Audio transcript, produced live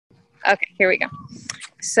Okay, here we go.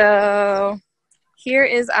 So here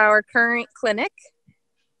is our current clinic.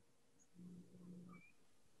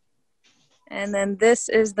 And then this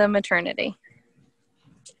is the maternity.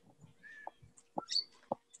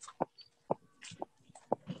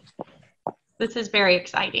 This is very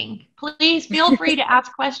exciting. Please feel free to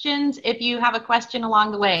ask questions if you have a question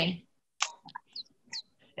along the way.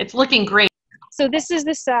 It's looking great. So this is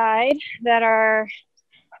the side that our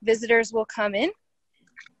visitors will come in.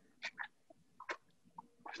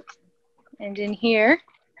 And in here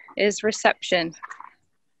is reception.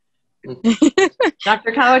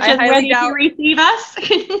 Dr. Coach is ready to receive us.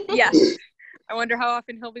 Yes. I wonder how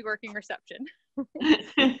often he'll be working reception.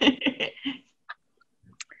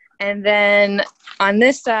 And then on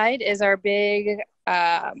this side is our big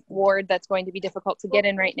ward that's going to be difficult to get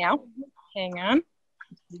in right now. Hang on.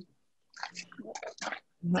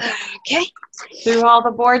 Okay. Through all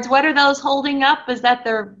the boards, what are those holding up? Is that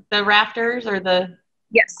the rafters or the?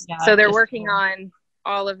 Yes. Yeah, so they're working on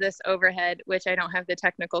all of this overhead, which I don't have the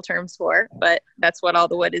technical terms for, but that's what all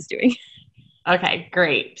the wood is doing. Okay,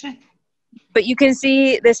 great. But you can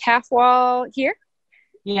see this half wall here.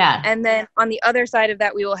 Yeah. And then on the other side of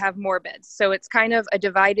that, we will have more beds. So it's kind of a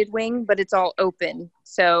divided wing, but it's all open.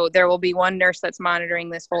 So there will be one nurse that's monitoring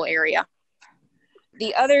this whole area.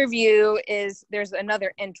 The other view is there's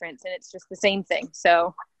another entrance, and it's just the same thing.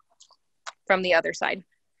 So from the other side.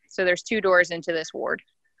 So there's 2 doors into this ward.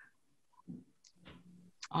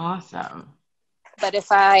 Awesome. But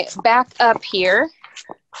if I back up here,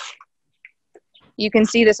 you can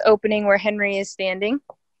see this opening where Henry is standing.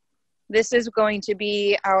 This is going to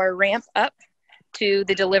be our ramp up to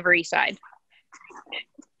the delivery side.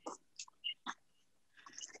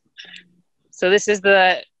 So this is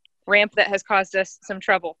the ramp that has caused us some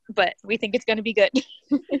trouble, but we think it's going to be good.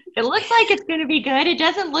 It looks like it's going to be good. It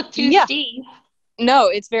doesn't look too steep. No,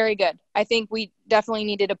 it's very good. I think we definitely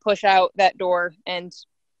needed to push out that door and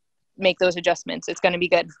make those adjustments. It's going to be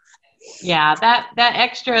good. Yeah, that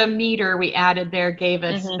extra meter we added there gave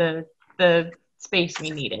us the space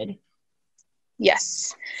we needed.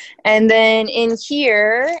 Yes. And then in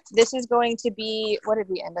here, this is going to be, what did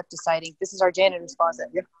we end up deciding? This is our janitor's closet.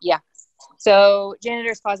 Yeah. So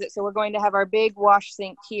janitor's closet. So we're going to have our big wash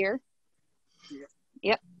sink here.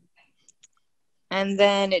 Yep. And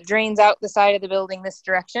then it drains out the side of the building this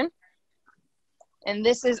direction. And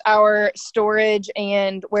this is our storage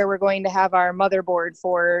and where we're going to have our motherboard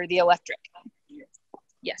for the electric.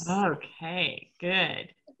 Yes. Okay, good.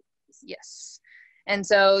 Yes. And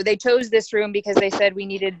so they chose this room because they said we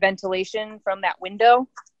needed ventilation from that window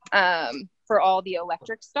for all the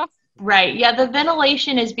electric stuff. Right. Yeah, the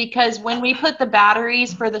ventilation is because when we put the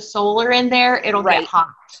batteries for the solar in there, it'll get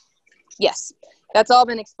hot. Yes. That's all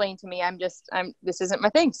been explained to me. This isn't my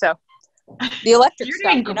thing. So the electric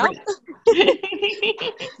stuff, you know?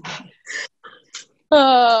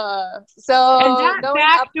 And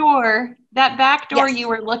that back door you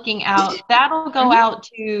were looking out, that'll go out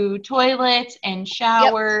to toilets and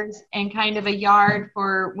showers and kind of a yard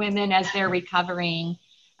for women as they're recovering.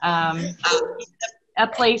 A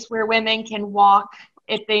place where women can walk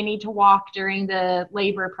if they need to walk during the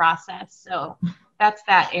labor process. So that's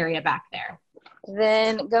that area back there.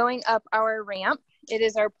 Then going up our ramp, it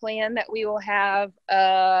is our plan that we will have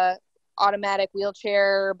a automatic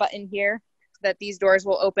wheelchair button here, that these doors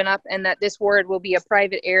will open up, and that this ward will be a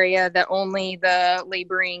private area that only the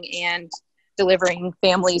laboring and delivering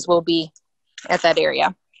families will be at that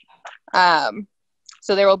area.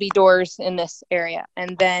 So there will be doors in this area,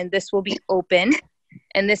 and then this will be open,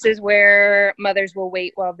 and this is where mothers will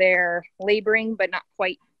wait while they're laboring but not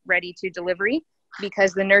quite ready to delivery,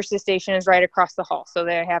 because the nurses station is right across the hall. So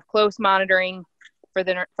they have close monitoring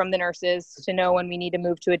from the nurses to know when we need to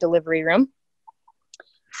move to a delivery room.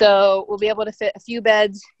 So we'll be able to fit a few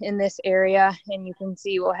beds in this area, and you can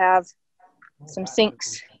see we'll have some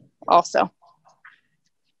sinks also.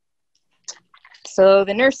 So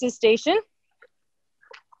the nurses station,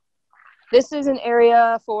 this is an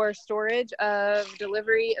area for storage of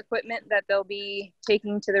delivery equipment that they'll be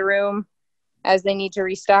taking to the room as they need to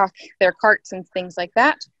restock their carts and things like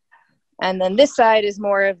that. And then this side is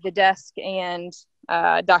more of the desk and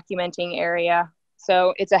documenting area.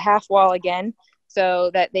 So it's a half wall again, so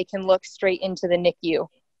that they can look straight into the NICU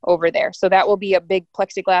over there. So that will be a big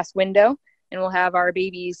plexiglass window, and we'll have our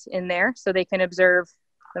babies in there so they can observe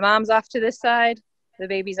the moms off to this side, the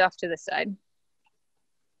babies off to this side.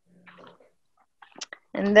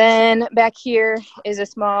 And then back here is a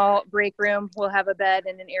small break room. We'll have a bed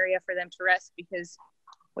and an area for them to rest, because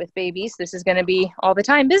with babies, this is going to be all the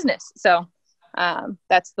time business. So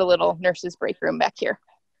that's the little nurses break room back here.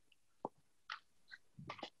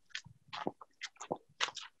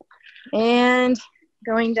 And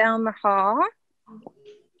going down the hall,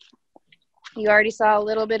 you already saw a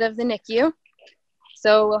little bit of the NICU.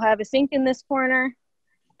 So we'll have a sink in this corner,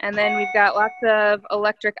 and then we've got lots of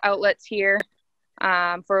electric outlets here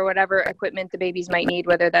for whatever equipment the babies might need,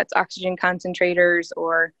 whether that's oxygen concentrators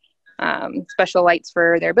or special lights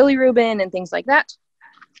for their bilirubin and things like that.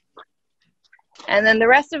 And then the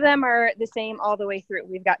rest of them are the same all the way through.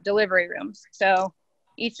 We've got delivery rooms. So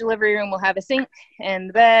each delivery room will have a sink and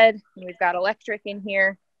the bed. And we've got electric in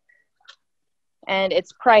here. And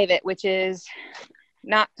it's private, which is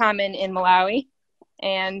not common in Malawi.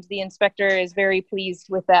 And the inspector is very pleased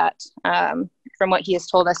with that from what he has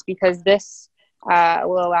told us, because this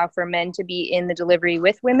will allow for men to be in the delivery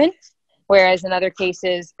with women. Whereas in other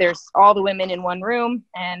cases, there's all the women in one room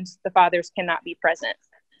and the fathers cannot be present.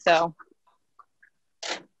 So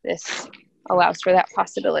this allows for that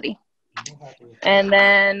possibility. And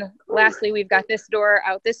then lastly, we've got this door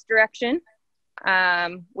out this direction,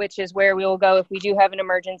 which is where we will go if we do have an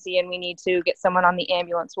emergency and we need to get someone on the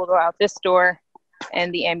ambulance. We'll go out this door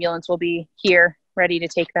and the ambulance will be here ready to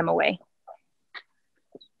take them away.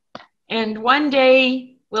 And one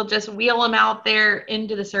day we'll just wheel them out there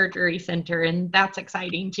into the surgery center, and that's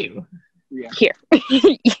exciting too. Yeah. Here.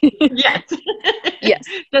 Yes. Yes.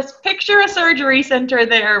 Just picture a surgery center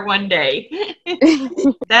there one day.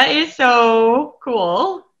 That is so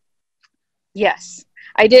cool. Yes.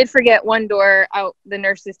 I did forget one door out the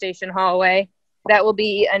nurses station hallway. That will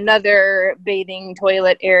be another bathing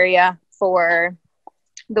toilet area for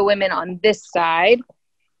the women on this side.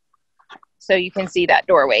 So you can see that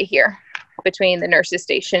doorway here between the nurses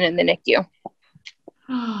station and the NICU.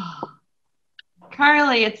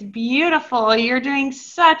 Carly, it's beautiful. You're doing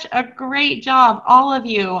such a great job, all of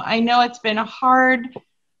you. I know it's been a hard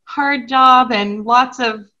job and lots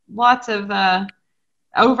of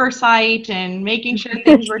oversight and making sure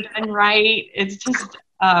things were done right. It's just,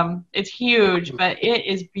 it's huge, but it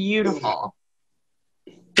is beautiful.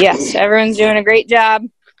 Yes, everyone's doing a great job.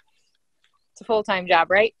 It's a full-time job,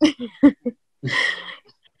 right?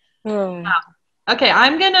 Okay,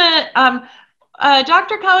 I'm gonna,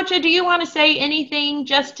 Dr. Kaucha, do you want to say anything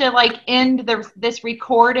just to like end this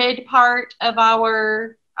recorded part of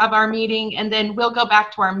our meeting, and then we'll go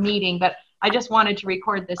back to our meeting, but I just wanted to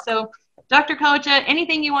record this. So Dr. Kaucha,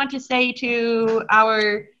 anything you want to say to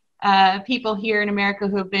our people here in America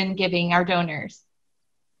who have been giving, our donors?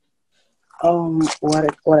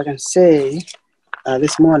 What I can say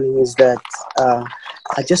this morning is that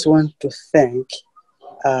I just want to thank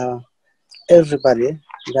everybody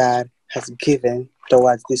that has given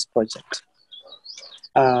towards this project.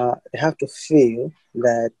 They have to feel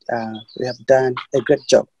that we have done a great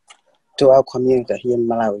job to our community here in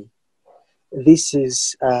Malawi. This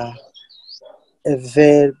is a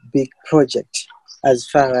very big project as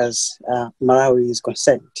far as Malawi is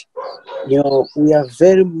concerned. You know, we are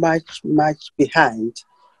very much behind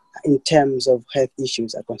in terms of health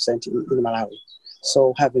issues are concerned in Malawi.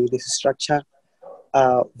 So having this structure,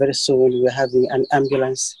 very soon we're having an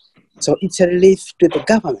ambulance. So it's a relief to the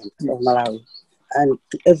government of Malawi and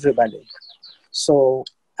to everybody. So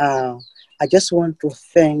I just want to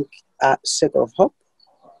thank Circle of Hope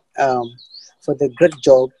for the great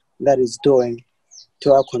job that is doing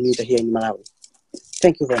to our community here in Malawi.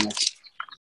 Thank you very much.